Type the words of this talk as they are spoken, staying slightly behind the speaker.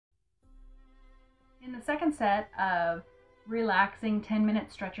the second set of relaxing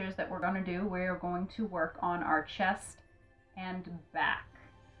 10-minute stretches that we're going to do, we're going to work on our chest and back.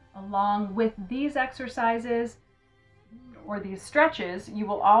 Along with these exercises or these stretches, you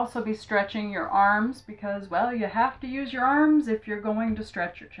will also be stretching your arms because, well, you have to use your arms if you're going to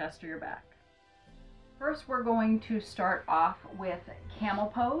stretch your chest or your back. First, we're going to start off with camel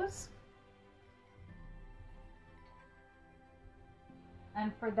pose.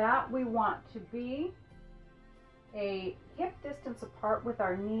 And for that, we want to be a hip distance apart with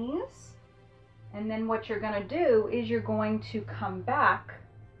our knees. And then what you're going to do is you're going to come back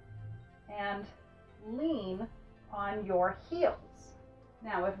and lean on your heels.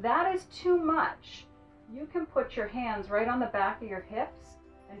 Now, if that is too much, you can put your hands right on the back of your hips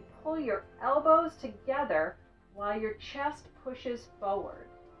and pull your elbows together while your chest pushes forward.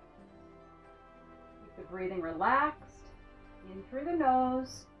 Keep the breathing relaxed, in through the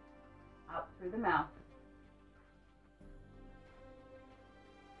nose, out through the mouth.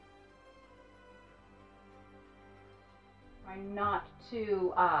 Try not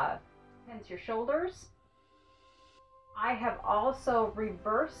to tense your shoulders. I have also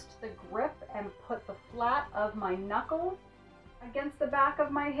reversed the grip and put the flat of my knuckles against the back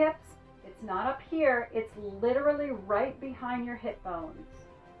of my hips. It's not up here, it's literally right behind your hip bones.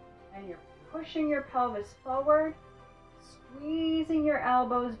 And you're pushing your pelvis forward, squeezing your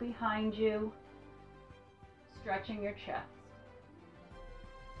elbows behind you, stretching your chest.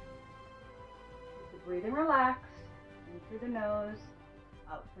 Keep the breathing relaxed, in through the nose,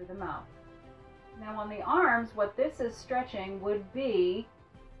 out through the mouth. Now on the arms, what this is stretching would be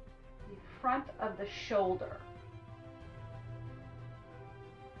the front of the shoulder.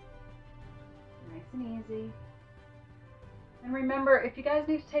 Nice and easy. And remember, if you guys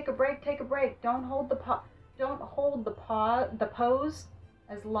need to take a break, take a break. Don't hold the pose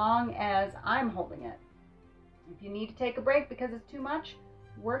as long as I'm holding it. If you need to take a break because it's too much,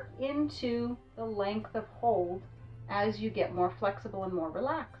 work into the length of hold as you get more flexible and more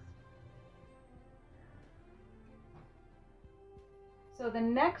relaxed. So the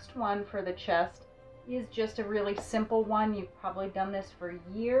next one for the chest is just a really simple one. You've probably done this for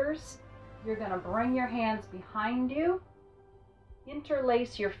years. You're going to bring your hands behind you,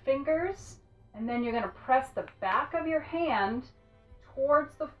 interlace your fingers, and then you're going to press the back of your hand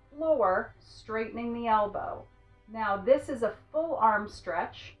towards the floor, straightening the elbow. Now this is a full arm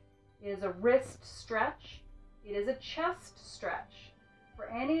stretch. It is a wrist stretch. It is a chest stretch. For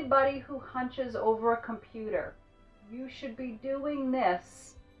anybody who hunches over a computer, you should be doing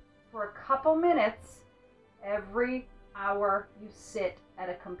this for a couple minutes every hour you sit at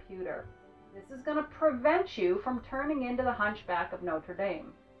a computer. This is going to prevent you from turning into the Hunchback of Notre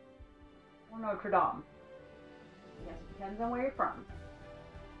Dame. Or Notre Dame. Yes, it depends on where you're from.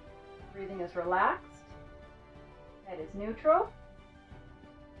 Breathing is relaxed. Head is neutral.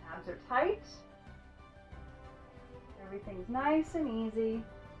 Abs are tight. Everything's nice and easy.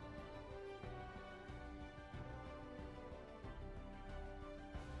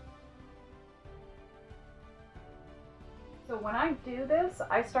 So when I do this,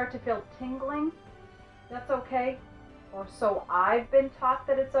 I start to feel tingling. That's okay. Or so I've been taught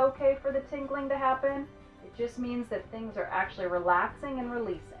that it's okay for the tingling to happen. It just means that things are actually relaxing and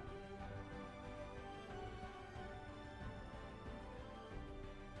releasing.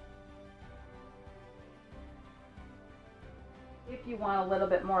 If you want a little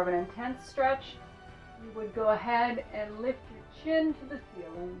bit more of an intense stretch, you would go ahead and lift your chin to the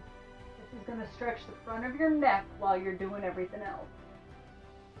ceiling. This is going to stretch the front of your neck while you're doing everything else.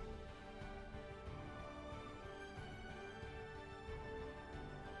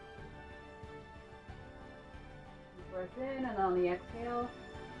 Deep breath in, and on the exhale,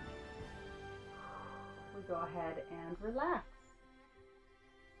 we go ahead and relax.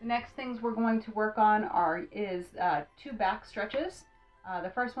 The next things we're going to work on is two back stretches.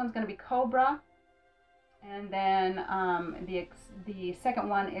 The first one's going to be Cobra, and then the second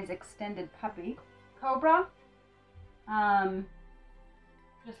one is Extended Puppy. Cobra,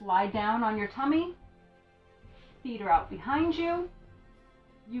 just lie down on your tummy, feet are out behind you.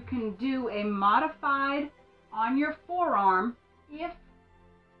 You can do a modified on your forearm if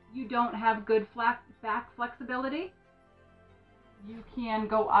you don't have good back flexibility. You can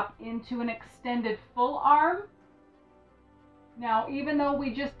go up into an extended full arm. Now, even though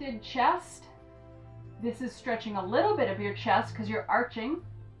we just did chest, this is stretching a little bit of your chest because you're arching.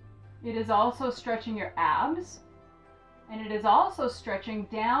 It is also stretching your abs, and it is also stretching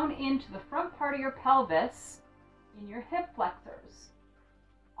down into the front part of your pelvis in your hip flexors,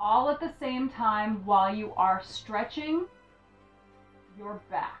 all at the same time while you are stretching your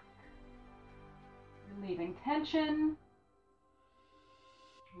back. Relieving tension.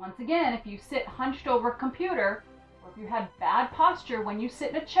 Once again, if you sit hunched over a computer, or if you had bad posture when you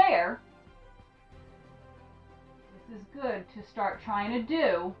sit in a chair, this is good to start trying to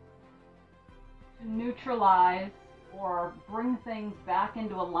do to neutralize or bring things back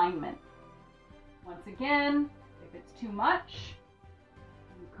into alignment. Once again, if it's too much,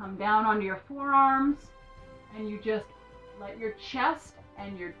 you come down onto your forearms and you just let your chest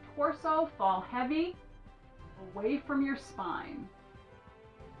and your torso fall heavy away from your spine.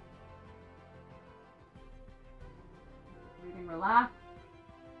 Breathing relaxed,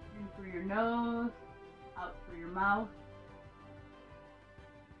 in through your nose, out through your mouth.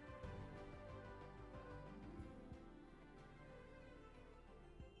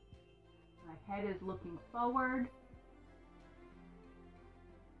 My head is looking forward.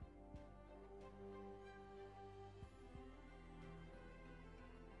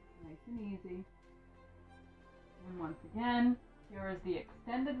 Nice and easy. And once again, here is the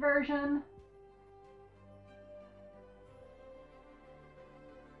extended version.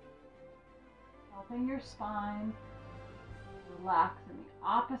 Helping your spine relax in the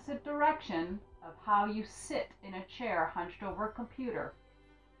opposite direction of how you sit in a chair hunched over a computer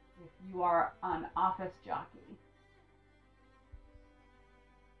if you are an office jockey.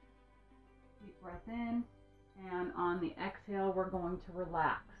 Deep breath in, and on the exhale, we're going to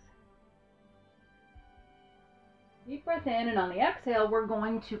relax. Deep breath in, and on the exhale, we're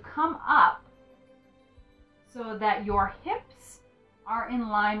going to come up so that your hips are in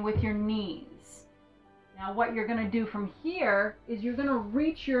line with your knees. Now what you're going to do from here is you're going to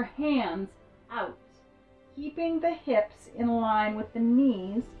reach your hands out, keeping the hips in line with the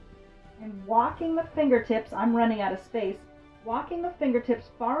knees and walking the fingertips, I'm running out of space, walking the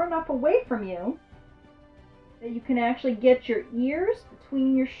fingertips far enough away from you that you can actually get your ears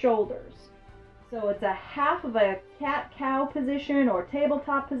between your shoulders. So it's a half of a cat-cow position or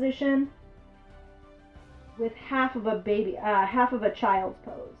tabletop position with half of a child's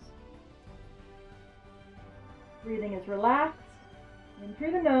pose. Breathing is relaxed, in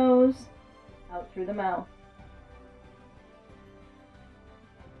through the nose, out through the mouth.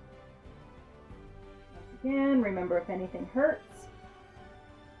 Once again, remember if anything hurts,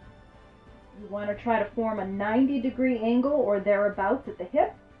 you want to try to form a 90-degree angle or thereabouts at the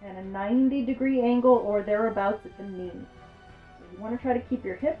hip and a 90-degree angle or thereabouts at the knee. So you want to try to keep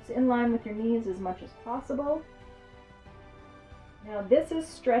your hips in line with your knees as much as possible. Now this is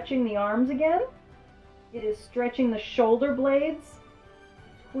stretching the arms again. It is stretching the shoulder blades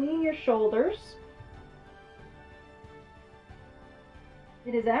between your shoulders.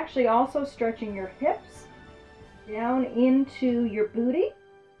 It is actually also stretching your hips down into your booty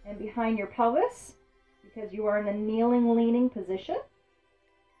and behind your pelvis because you are in a kneeling, leaning position.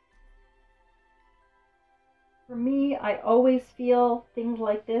 For me, I always feel things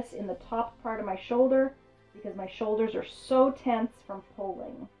like this in the top part of my shoulder because my shoulders are so tense from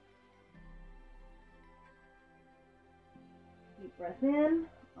pulling. Deep breath in.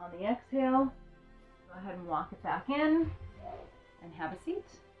 On the exhale, go ahead and walk it back in and have a seat.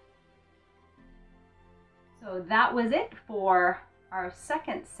 So that was it for our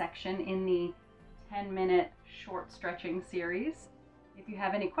second section in the 10-minute short stretching series. If you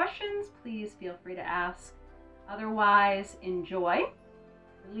have any questions, please feel free to ask. Otherwise, enjoy,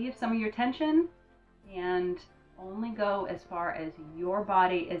 relieve some of your tension, and only go as far as your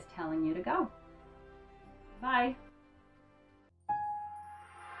body is telling you to go. Bye.